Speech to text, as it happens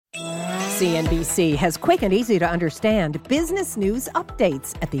CNBC has quick and easy to understand business news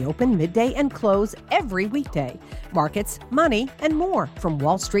updates at the open, midday, and close every weekday. Markets, money, and more from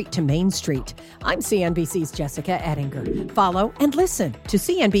Wall Street to Main Street. I'm CNBC's Jessica Ettinger. Follow and listen to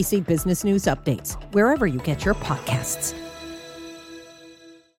CNBC Business News Updates wherever you get your podcasts.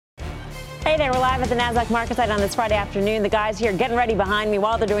 Hey there, we're live at the NASDAQ market site on this Friday afternoon. The guys here getting ready behind me.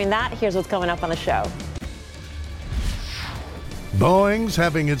 While they're doing that, here's what's coming up on the show. Boeing's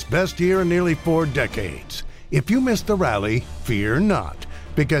having its best year in nearly 4 decades. If you missed the rally, fear not,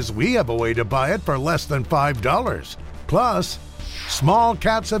 because we have a way to buy it for less than $5. Plus, small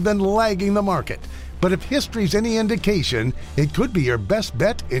caps have been lagging the market, but if history's any indication, it could be your best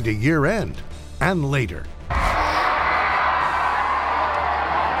bet into year-end and later.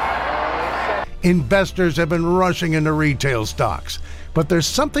 Investors have been rushing into retail stocks, but there's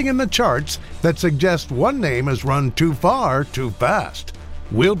something in the charts that suggests one name has run too far too fast.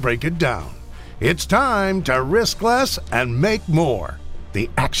 We'll break it down. It's time to risk less and make more. The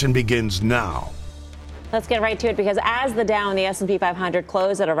action begins now. Let's get right to it, because as the Dow and the S&P 500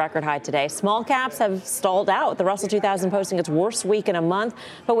 close at a record high today, small caps have stalled out. The Russell 2000 posting its worst week in a month.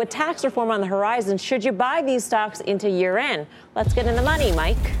 But with tax reform on the horizon, should you buy these stocks into year-end? Let's get in the money,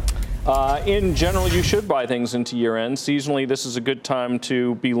 Mike. In general, you should buy things into year-end. Seasonally, this is a good time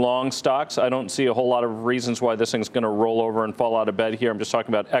to be long stocks. I don't see a whole lot of reasons why this thing's going to roll over and fall out of bed here. I'm just talking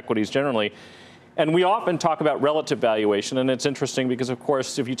about equities generally. And we often talk about relative valuation, and it's interesting because, of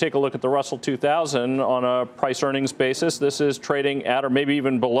course, if you take a look at the Russell 2000 on a price-earnings basis, this is trading at or maybe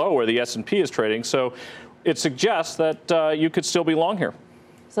even below where the S&P is trading. So it suggests that you could still be long here.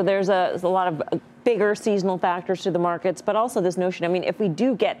 So there's a lot of bigger seasonal factors to the markets, but also this notion, I mean, if we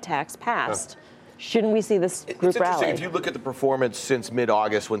do get tax passed, shouldn't we see this group rally? If you look at the performance since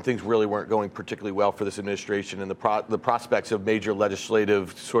mid-August, when things really weren't going particularly well for this administration, and the prospects of major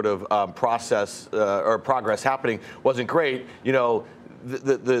legislative sort of process or progress happening wasn't great, you know,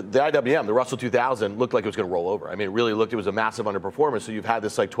 the IWM, the Russell 2000, looked like it was going to roll over. I mean, it was a massive underperformance. So you've had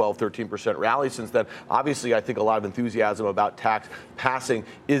this like 12, 13% rally since then. Obviously, I think a lot of enthusiasm about tax passing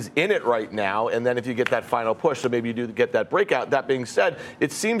is in it right now. And then if you get that final push, so maybe you do get that breakout. That being said,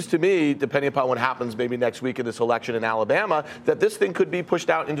 it seems to me, depending upon what happens maybe next week in this election in Alabama, that this thing could be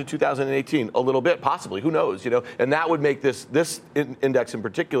pushed out into 2018 a little bit, possibly. Who knows? You know, and that would make this index in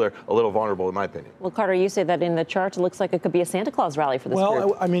particular a little vulnerable, in my opinion. Well, Carter, you say that in the charts, it looks like it could be a Santa Claus rally for this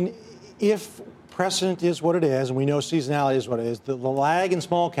group. I mean, if precedent is what it is, and we know seasonality is what it is, the lag in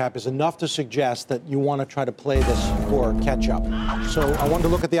small cap is enough to suggest that you want to try to play this for catch-up. So I wanted to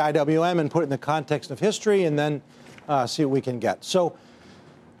look at the IWM and put it in the context of history and then see what we can get. So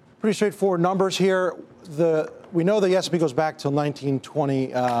pretty straightforward numbers here. We know the S&P goes back to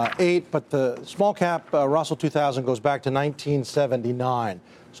 1928, but the small cap Russell 2000 goes back to 1979.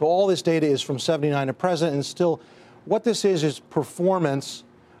 So all this data is from 79 to present, and still what this is performance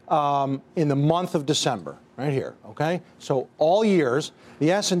in the month of December, right here, okay? So all years, the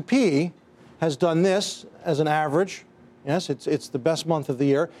S&P has done this as an average. Yes, it's the best month of the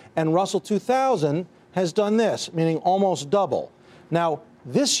year. And Russell 2000 has done this, meaning almost double. Now,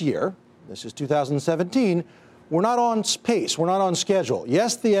 this year, this is 2017, we're not on pace. We're not on schedule.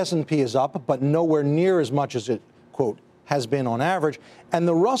 Yes, the S&P is up, but nowhere near as much as it, quote, has been on average. And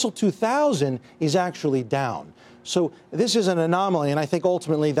the Russell 2000 is actually down. So this is an anomaly, and I think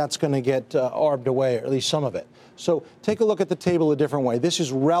ultimately that's going to get arbed away, or at least some of it. So take a look at the table a different way. This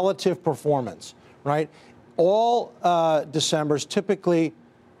is relative performance, right? All Decembers, typically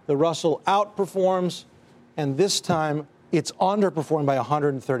the Russell outperforms, and this time it's underperformed by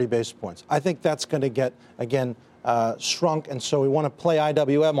 130 basis points. I think that's going to get, again, shrunk, and so we want to play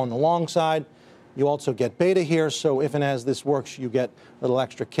IWM on the long side. You also get beta here, so if and as this works, you get a little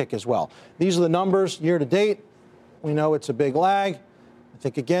extra kick as well. These are the numbers year to date. We know it's a big lag. I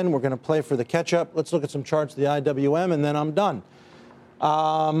think, again, we're going to play for the catch-up. Let's look at some charts of the IWM, and then I'm done.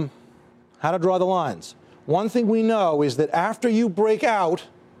 How to draw the lines. One thing we know is that after you break out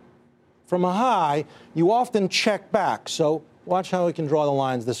from a high, you often check back. So watch how we can draw the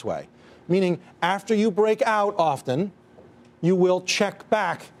lines this way. Meaning, after you break out often, you will check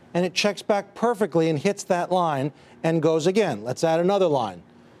back, and it checks back perfectly and hits that line and goes again. Let's add another line.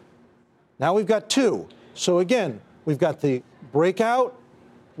 Now we've got two. So again, we've got the breakout,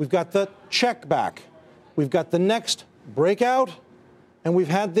 we've got the check back, we've got the next breakout, and we've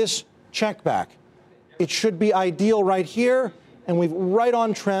had this check back. It should be ideal right here, and we're right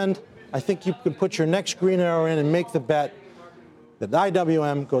on trend. I think you can put your next green arrow in and make the bet that the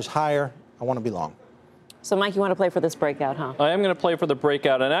IWM goes higher. I want to be long. So, Mike, you want to play for this breakout, huh? I am going to play for the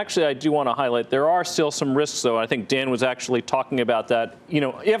breakout. And actually, I do want to highlight there are still some risks, though. I think Dan was actually talking about that. You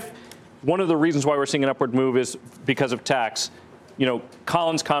know, if one of the reasons why we're seeing an upward move is because of tax.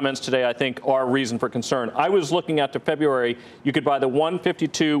 Colin's comments today, I think, are a reason for concern. I was looking out to February. You could buy the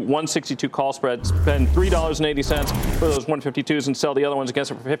 152, 162 call spread, spend $3.80 for those 152s and sell the other ones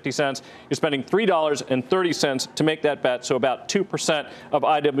against it for 50 cents. You're spending $3.30 to make that bet, so about 2% of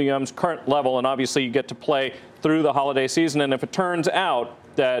IWM's current level. And obviously, you get to play through the holiday season. And if it turns out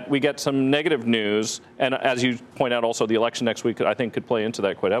that we get some negative news, and as you point out, also the election next week, I think could play into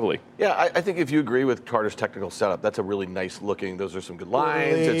that quite heavily. Yeah, I think if you agree with Carter's technical setup, that's a really nice looking. Those are some good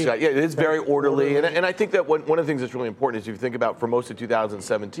lines. It is very orderly, and I think that one of the things that's really important is if you think about for most of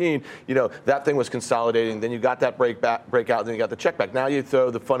 2017, that thing was consolidating. Then you got that breakout, and then you got the check back. Now you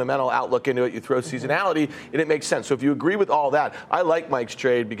throw the fundamental outlook into it. You throw seasonality, and it makes sense. So if you agree with all that, I like Mike's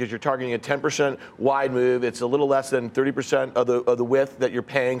trade because you're targeting a 10% wide move. It's a little less than 30% of the width that you're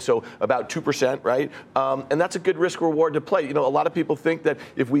paying, so about 2%, right? And that's a good risk reward to play. A lot of people think that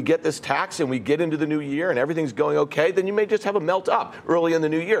if we get this tax and we get into the new year and everything's going okay, then you may just have a melt up early in the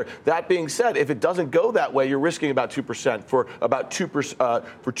new year. That being said, if it doesn't go that way, you're risking about 2% for about 2%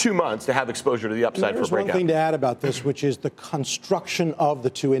 for 2 months to have exposure to the upside for a breakout. There's one thing to add about this, which is the construction of the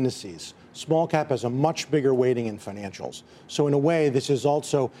two indices. Small cap has a much bigger weighting in financials. So in a way, this is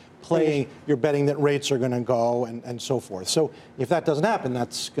also playing, you're betting that rates are going to go and so forth. So if that doesn't happen,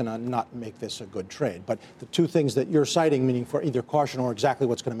 that's going to not make this a good trade. But the two things that you're citing, meaning for either caution or exactly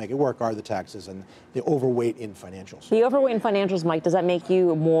what's going to make it work, are the taxes and the overweight in financials. The overweight in financials, Mike, does that make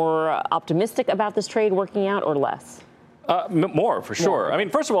you more optimistic about this trade working out or less? More, for sure. More. I mean,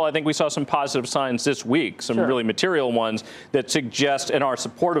 first of all, I think we saw some positive signs this week, some really material ones that suggest and are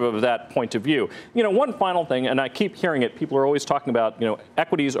supportive of that point of view. One final thing, and I keep hearing it, people are always talking about,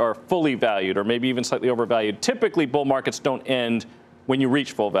 equities are fully valued or maybe even slightly overvalued. Typically, bull markets don't end when you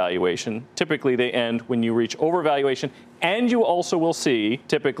reach full valuation. Typically, they end when you reach overvaluation. And you also will see,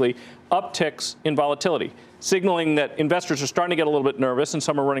 typically, upticks in volatility, signaling that investors are starting to get a little bit nervous and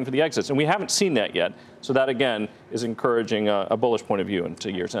some are running for the exits. And we haven't seen that yet. So that, again, is encouraging a bullish point of view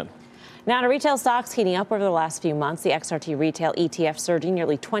into year's end. Now, to retail stocks heating up over the last few months, the XRT retail ETF surging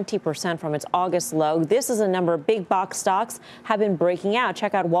nearly 20% from its August low. This is a number of big box stocks have been breaking out.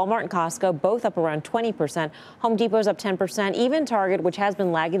 Check out Walmart and Costco, both up around 20%. Home Depot's up 10%. Even Target, which has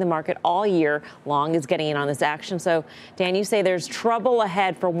been lagging the market all year long, is getting in on this action. So, Dan, you say there's trouble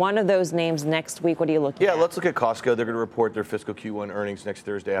ahead for one of those names next week. What are you looking at? Yeah, let's look at Costco. They're going to report their fiscal Q1 earnings next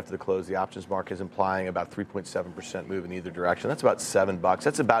Thursday after the close. The options market is implying about 3.7% move in either direction. That's about $7.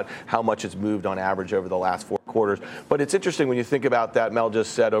 That's about how much it's moved on average over the last 4 quarters. But it's interesting when you think about that. Mel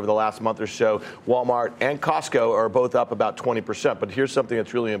just said over the last month or so, Walmart and Costco are both up about 20%. But here's something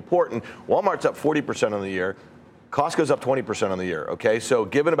that's really important. Walmart's up 40% on the year. Costco's up 20% on the year, okay? So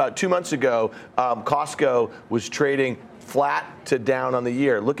given about 2 months ago, Costco was trading flat to down on the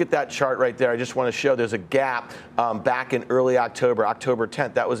year. Look at that chart right there. I just want to show there's a gap back in early October, October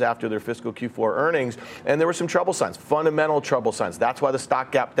 10th. That was after their fiscal Q4 earnings. And there were some trouble signs, fundamental trouble signs. That's why the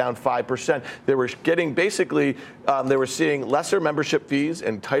stock gap down 5%. They were getting basically, they were seeing lesser membership fees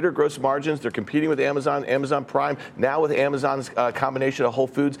and tighter gross margins. They're competing with Amazon, Amazon Prime, now with Amazon's combination of Whole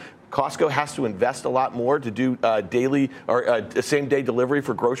Foods. Costco has to invest a lot more to do daily or same-day delivery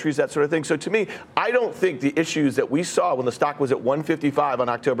for groceries, that sort of thing. So to me, I don't think the issues that we saw when the stock was at 155 on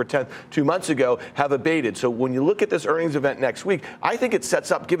October 10th 2 months ago have abated. So when you look at this earnings event next week, I think it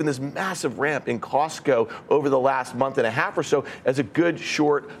sets up, given this massive ramp in Costco over the last month and a half or so, as a good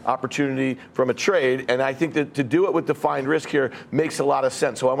short opportunity from a trade. And I think that to do it with defined risk here makes a lot of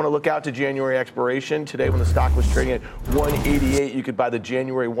sense. So I want to look out to January expiration. Today, when the stock was trading at 188, you could buy the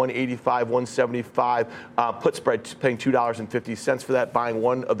January 185, 175 put spread, paying $2.50 for that, buying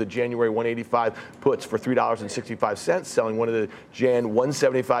one of the January 185 puts for $3.65, selling one of the Jan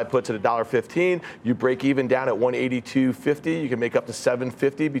 175 puts at $1.15. You break even down at 182.50. You can make up to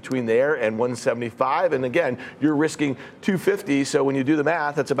 $7.50 between there and 175. And again, you're risking $2.50. So when you do the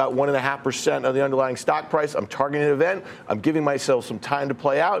math, that's about 1.5% of the underlying stock price. I'm targeting an event. I'm giving myself some time to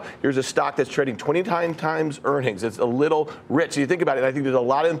play out. Here's a stock that's trading 29 times earnings. It's a little rich. So you think about it, I think there's a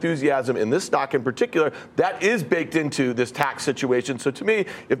lot of enthusiasm in this stock in particular that is baked into this tax situation. So to me,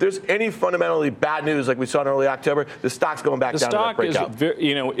 if there's any fundamentally bad news like we saw in early October, the stock's going back down to that breakout. The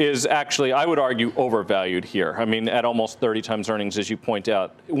stock is actually, I would argue, overvalued here. I mean, at almost 30 times earnings, as you point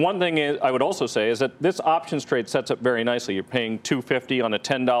out. One thing is, I would also say is that this options trade sets up very nicely. You're paying $2.50 on a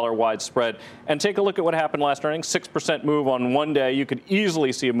 $10 wide spread. And take a look at what happened last earnings, 6% move on one day. You could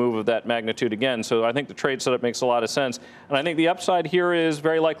easily see a move of that magnitude again. So I think the trade setup makes a lot of sense. And I think the upside here is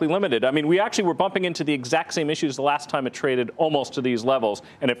very likely historically limited. I mean, we actually were bumping into the exact same issues the last time it traded almost to these levels,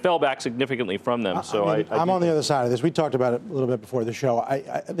 and it fell back significantly from them. I'm on the other side of this. We talked about it a little bit before the show.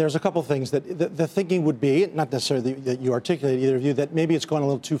 There's a couple things that the thinking would be, not necessarily that you articulate, either of you, that maybe it's going a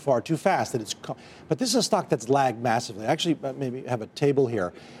little too far, too fast. But this is a stock that's lagged massively. I actually maybe have a table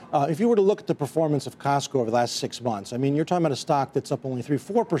here. If you were to look at the performance of Costco over the last 6 months, I mean, you're talking about a stock that's up only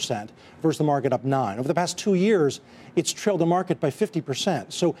 3-4% versus the market up 9%. Over the past 2 years, it's trailed the market by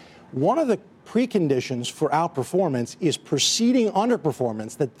 50%. So one of the preconditions for outperformance is preceding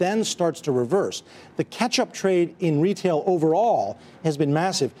underperformance that then starts to reverse. The catch-up trade in retail overall has been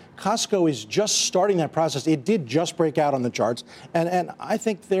massive. Costco is just starting that process. It did just break out on the charts. And I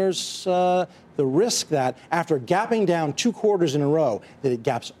think there's the risk that after gapping down 2 quarters in a row, that it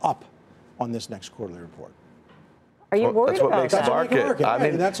gaps up on this next quarterly report. Are you worried about that? That's what makes the market. I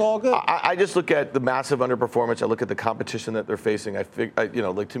mean, that's all good. I just look at the massive underperformance. I look at the competition that they're facing.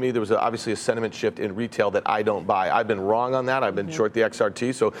 To me, there was obviously a sentiment shift in retail that I don't buy. I've been wrong on that. I've been short the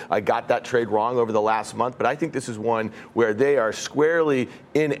XRT, so I got that trade wrong over the last month. But I think this is one where they are squarely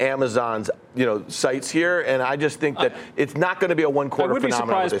in Amazon's sights here, and I just think that it's not going to be a one-quarter phenomenon.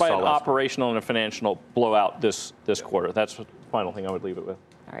 I would be surprised by an operational and a financial blowout this quarter. That's the final thing I would leave it with.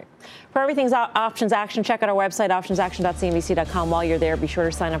 All right. For everything's options action, check out our website, optionsaction.cnbc.com. While you're there, be sure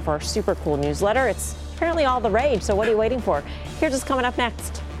to sign up for our super cool newsletter. It's apparently all the rage, so what are you waiting for? Here's what's coming up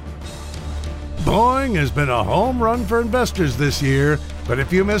next. Boeing has been a home run for investors this year, but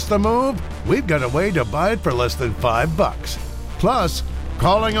if you missed the move, we've got a way to buy it for less than $5. Plus,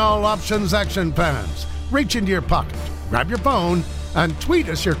 calling all Options Action fans. Reach into your pocket, grab your phone, and tweet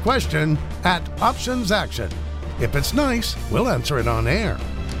us your question at Options Action. If it's nice, we'll answer it on air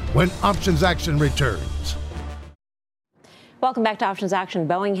when Options Action returns. Welcome back to Options Action.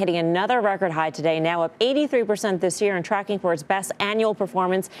 Boeing hitting another record high today, now up 83% this year and tracking for its best annual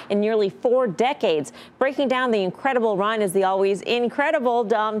performance in nearly 4 decades. Breaking down the incredible run is the always incredible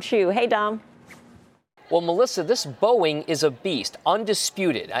Dom Chu. Hey, Dom. Well, Melissa, this Boeing is a beast,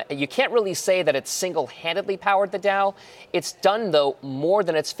 undisputed. You can't really say that it's single-handedly powered the Dow. It's done, though, more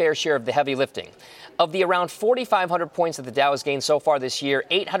than its fair share of the heavy lifting. Of the around 4,500 points that the Dow has gained so far this year,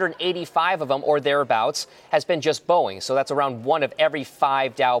 885 of them, or thereabouts, has been just Boeing. So that's around 1 of every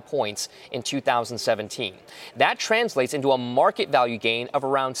 5 Dow points in 2017. That translates into a market value gain of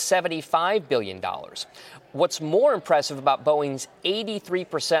around $75 billion. What's more impressive about Boeing's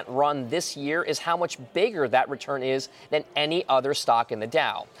 83% run this year is how much bigger that return is than any other stock in the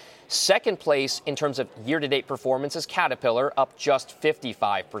Dow. Second place in terms of year-to-date performance is Caterpillar, up just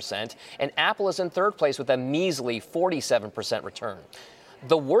 55%, and Apple is in third place with a measly 47% return.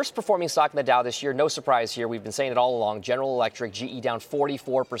 The worst performing stock in the Dow this year, no surprise here, we've been saying it all along, General Electric, GE down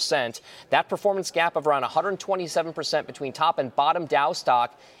 44%. That performance gap of around 127% between top and bottom Dow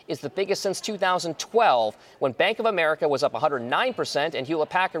stock is the biggest since 2012, when Bank of America was up 109% and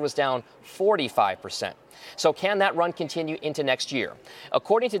Hewlett-Packard was down 45%. So can that run continue into next year?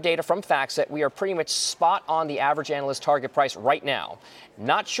 According to data from FactSet, we are pretty much spot on the average analyst target price right now.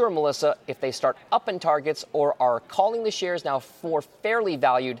 Not sure, Melissa, if they start up in targets or are calling the shares now for fairly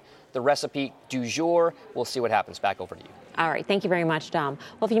valued. The recipe du jour. We'll see what happens. Back over to you. All right. Thank you very much, Dom.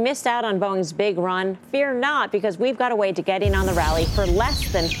 Well, if you missed out on Boeing's big run, fear not, because we've got a way to get in on the rally for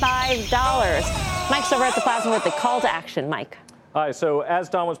less than $5. Mike's over at the Plaza with the call to action. Mike. Hi. So as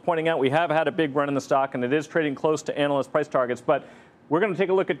Don was pointing out, we have had a big run in the stock, and it is trading close to analyst price targets. But we're going to take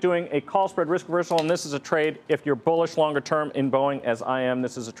a look at doing a call spread risk reversal, and this is a trade. If you're bullish longer term in Boeing, as I am,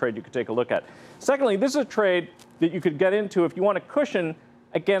 this is a trade you could take a look at. Secondly, this is a trade that you could get into if you want to cushion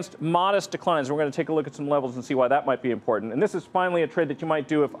against modest declines. We're going to take a look at some levels and see why that might be important. And this is finally a trade that you might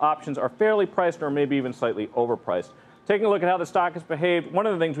do if options are fairly priced or maybe even slightly overpriced. Taking a look at how the stock has behaved, one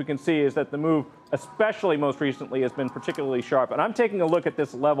of the things we can see is that the move, especially most recently, has been particularly sharp. And I'm taking a look at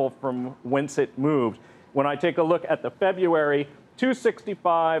this level from whence it moved. When I take a look at the February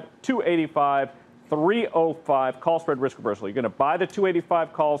 265, 285, 305 call spread risk reversal. You're going to buy the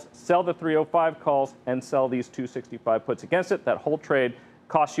 285 calls, sell the 305 calls, and sell these 265 puts against it. That whole trade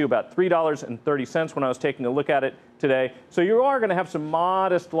cost you about $3.30 when I was taking a look at it today. So you are going to have some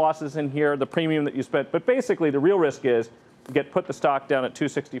modest losses in here, the premium that you spent. But basically, the real risk is you put the stock down at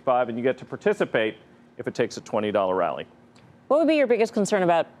 265 and you get to participate if it takes a $20 rally. What would be your biggest concern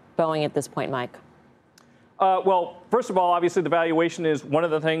about Boeing at this point, Mike? Well, first of all, obviously the valuation is one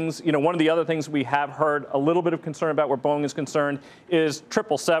of the things, one of the other things we have heard a little bit of concern about where Boeing is concerned is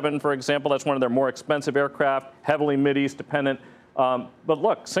 777, for example. That's one of their more expensive aircraft, heavily Mideast dependent. But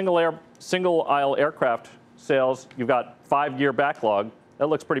look, single aisle aircraft sales, you've got 5-year backlog. That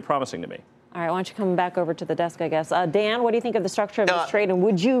looks pretty promising to me. All right, why don't you come back over to the desk, I guess. Dan, what do you think of the structure of this trade, and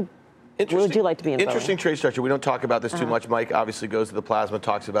would you like to be in Boeing? Interesting trade structure. We don't talk about this too much. Mike obviously goes to the plasma,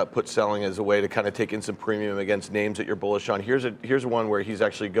 talks about put selling as a way to kind of take in some premium against names that you're bullish on. Here's one where he's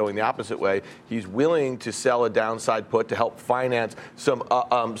actually going the opposite way. He's willing to sell a downside put to help finance some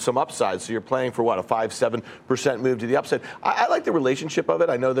upside. So you're playing for what, a 5-7% move to the upside. I like the relationship of it.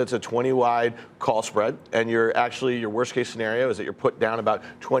 I know that's a 20 wide call spread, and your worst case scenario is that you're put down about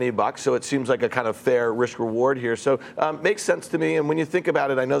 $20. So it seems like a kind of fair risk reward here. So makes sense to me. And when you think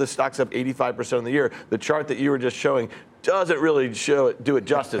about it, I know the stock's up 85% of the year. The chart that you were just showing doesn't really do it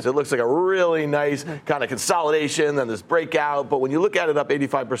justice. It looks like a really nice kind of consolidation, then this breakout. But when you look at it up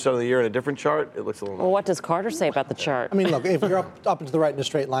 85% of the year in a different chart, it looks a little. Well, what does Carter say about the chart? I mean, look, if you're up and to the right in a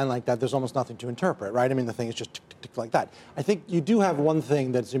straight line like that, there's almost nothing to interpret, right? I mean, the thing is just tick, tick, tick like that. I think you do have one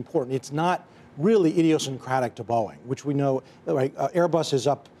thing that's important. It's not really idiosyncratic to Boeing, which we know, right? Airbus is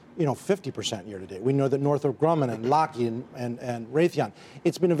up 50% year to date. We know that Northrop Grumman and Lockheed and Raytheon.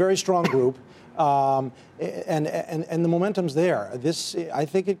 It's been a very strong group, and the momentum's there. I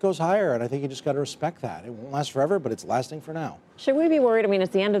think it goes higher, and I think you just got to respect that. It won't last forever, but it's lasting for now. Should we be worried? I mean,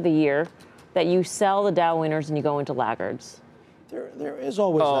 it's the end of the year that you sell the Dow winners and you go into laggards. There is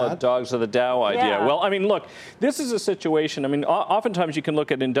always that. Dogs of the Dow idea. Yeah. Well, I mean, look, this is a situation. I mean, oftentimes you can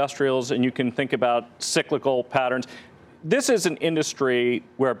look at industrials and you can think about cyclical patterns. This is an industry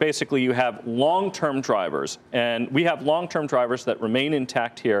where basically you have long-term drivers, and we have long-term drivers that remain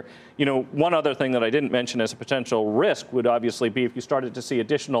intact here. One other thing that I didn't mention as a potential risk would obviously be if you started to see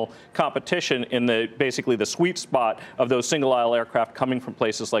additional competition in basically the sweet spot of those single-aisle aircraft coming from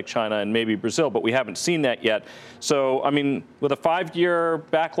places like China and maybe Brazil, but we haven't seen that yet. So, I mean, with a 5-year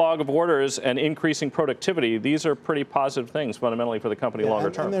backlog of orders and increasing productivity, these are pretty positive things fundamentally for the company longer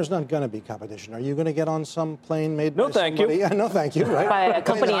term. And there's not going to be competition. Are you going to get on some plane made by somebody? You. No, thank you. Right? By a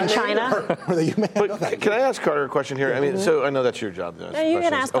company in China? Can I ask Carter a question here? I mean, so I know that's your job. No, you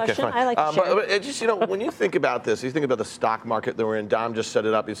can ask questions. Okay, fine. I like to share. But just, when you think about this, you think about the stock market that we're in. Dom just set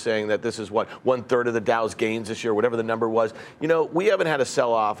it up. He's saying that this is what, 1/3 of the Dow's gains this year, whatever the number was. We haven't had a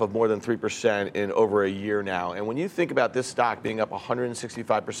sell-off of more than 3% in over a year now. And when you think about this stock being up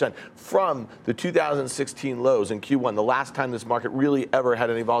 165% from the 2016 lows in Q1, the last time this market really ever had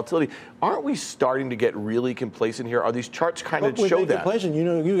any volatility, aren't we starting to get really complacent here? Are these charts kind of show that? Complacent.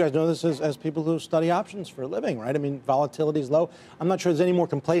 You guys know this as people who study options for a living, right? I mean, volatility is low. I'm not sure there's any more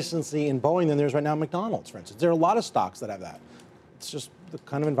complacency in Boeing than there's right now in McDonald's, for instance. There are a lot of stocks that have that. It's just the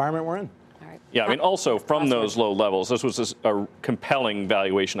kind of environment we're in. All right. Yeah, I mean, also from those low levels, this was a compelling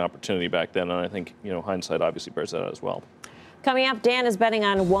valuation opportunity back then, and I think, hindsight obviously bears that out as well. Coming up, Dan is betting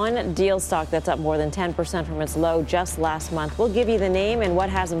on one deal stock that's up more than 10% from its low just last month. We'll give you the name and what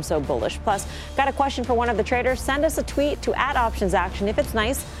has him so bullish. Plus, got a question for one of the traders? Send us a tweet to @OptionsAction. If it's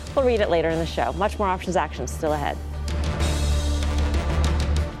nice, we'll read it later in the show. Much more Options Action still ahead.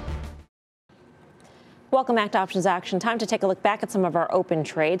 Welcome back to Options Action. Time to take a look back at some of our open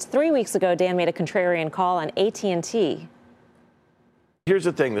trades. 3 weeks ago, Dan made a contrarian call on AT&T. Here's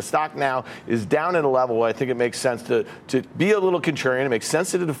the thing. The stock now is down at a level where I think it makes sense to be a little contrarian. It makes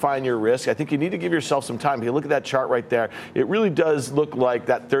sense to define your risk. I think you need to give yourself some time. If you look at that chart right there, it really does look like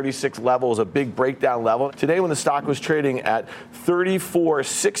that 36 level is a big breakdown level. Today, when the stock was trading at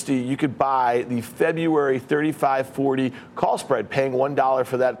 34.60, you could buy the February 35.40 call spread, paying $1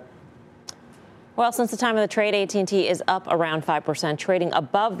 for that. Well, since the time of the trade, AT&T is up around 5%, trading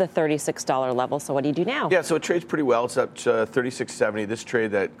above the $36 level. So what do you do now? Yeah, so it trades pretty well. It's up to $36.70. This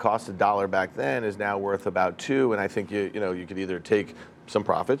trade that cost $1 back then is now worth about $2. And I think you could either take some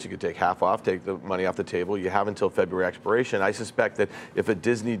profits. You could take half off, take the money off the table. You have until February expiration. I suspect that if a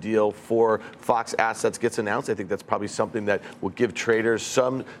Disney deal for Fox assets gets announced, I think that's probably something that will give traders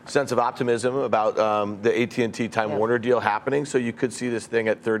some sense of optimism about the AT&T Time Warner deal happening. So you could see this thing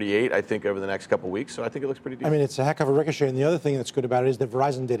at 38, I think, over the next couple of weeks. So I think it looks pretty decent. I mean, it's a heck of a ricochet. And the other thing that's good about it is that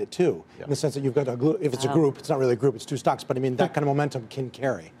Verizon did it too, in the sense that you've got if it's a group, it's not really a group, it's two stocks. But I mean, that kind of momentum can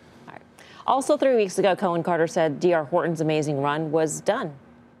carry. Also, 3 weeks ago, Cohen Carter said D.R. Horton's amazing run was done.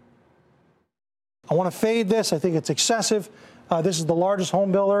 I want to fade this. I think it's excessive. This is the largest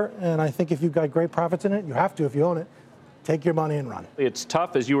home builder, and I think if you've got great profits in it, you have to if you own it. Take your money and run. It's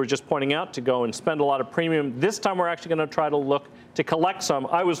tough, as you were just pointing out, to go and spend a lot of premium. This time we're actually going to try to look to collect some.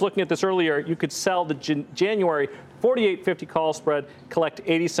 I was looking at this earlier. You could sell the January 48.50 call spread, collect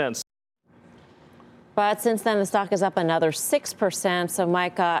 80 cents. But since then, the stock is up another 6%. So,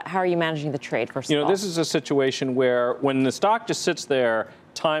 Mike, how are you managing the trade, first of all? This is a situation where when the stock just sits there,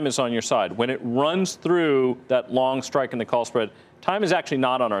 time is on your side. When it runs through that long strike in the call spread, time is actually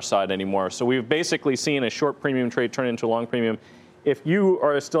not on our side anymore. So we've basically seen a short premium trade turn into a long premium. if you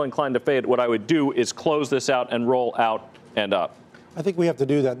are still inclined to fade, what I would do is close this out and roll out and up. I think we have to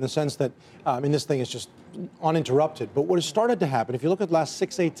do that in the sense that, this thing is just uninterrupted. But what has started to happen, if you look at the last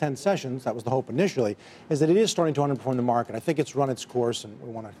 6, 8, 10 sessions, that was the hope initially, is that it is starting to underperform the market. I think it's run its course, and we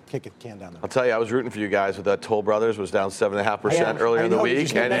want to kick a can down there. I'll tell you, I was rooting for you guys with that Toll Brothers was down 7.5% earlier in the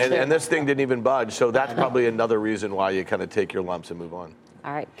week, and this thing didn't even budge. So that's probably another reason why you kind of take your lumps and move on.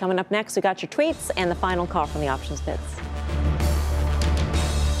 All right, coming up next, we got your tweets and the final call from the options pits.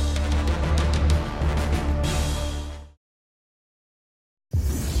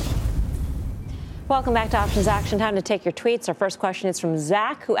 Welcome back to Options Action. Time to take your tweets. Our first question is from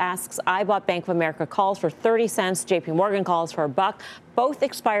Zach, who asks, I bought Bank of America calls for 30 cents, JP Morgan calls for $1. Both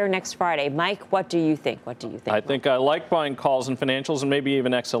expire next Friday. Mike, what do you think? I think I like buying calls in financials and maybe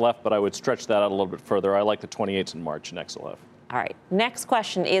even XLF, but I would stretch that out a little bit further. I like the 28s in March in XLF. All right. Next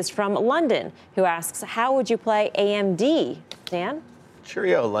question is from London, who asks, how would you play AMD? Dan?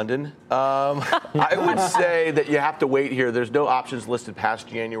 Cheerio, London. I would say that you have to wait here. There's no options listed past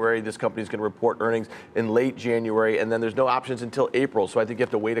January. This company's going to report earnings in late January, and then there's no options until April. So I think you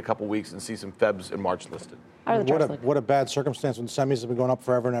have to wait a couple weeks and see some Febs in March listed. What a bad circumstance when semis have been going up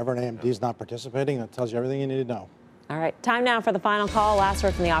forever and ever, and AMD's not participating. That tells you everything you need to know. All right. Time now for the final call. Last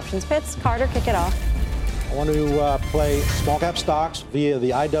word from the options pits. Carter, kick it off. I want to play small cap stocks via the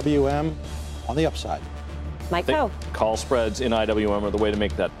IWM on the upside. Mike Coe. Call spreads in IWM are the way to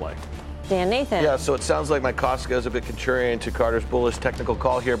make that play. Dan Nathan. Yeah, so it sounds like my Costco is a bit contrarian to Carter's bullish technical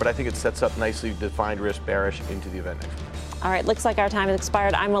call here, but I think it sets up nicely defined risk bearish into the event next week. All right, looks like our time has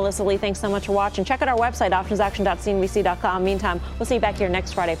expired. I'm Melissa Lee. Thanks so much for watching. Check out our website, optionsaction.cnbc.com. Meantime, we'll see you back here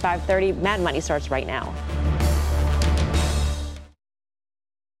next Friday, 5:30. Mad Money starts right now.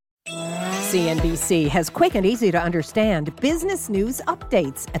 CNBC has quick and easy to understand business news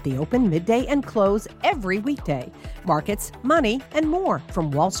updates at the open, midday, and close every weekday. Markets, money, and more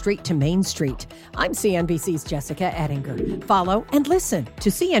from Wall Street to Main Street. I'm CNBC's Jessica Ettinger. Follow and listen to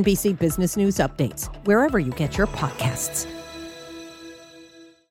CNBC Business News Updates wherever you get your podcasts.